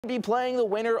Be playing the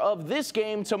winner of this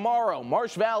game tomorrow.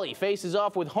 Marsh Valley faces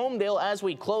off with Homedale as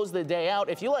we close the day out.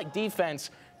 If you like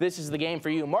defense, this is the game for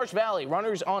you. Marsh Valley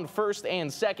runners on first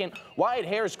and second. Wyatt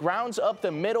Harris grounds up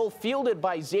the middle, fielded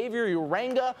by Xavier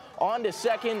Uranga on to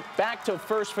second, back to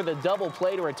first for the double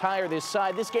play to retire this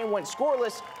side. This game went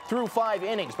scoreless through 5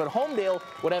 innings, but Homedale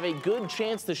would have a good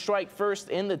chance to strike first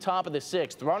in the top of the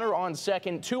 6th. Runner on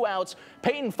second, 2 outs.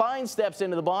 Peyton Fine steps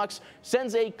into the box,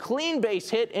 sends a clean base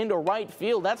hit into right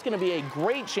field. That's going to be a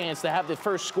great chance to have the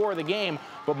first score of the game,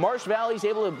 but Marsh Valley's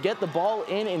able to get the ball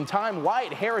in time.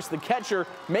 Wyatt Harris, the catcher,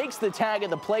 makes the tag at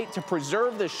the plate to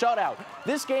preserve the shutout.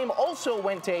 This game also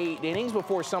went to 8 innings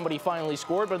before somebody finally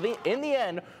scored, but in the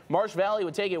end, Marsh Valley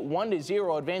would take it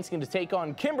 1-0, advancing to take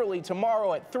on Kimberly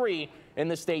tomorrow at 3 in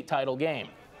the state title game.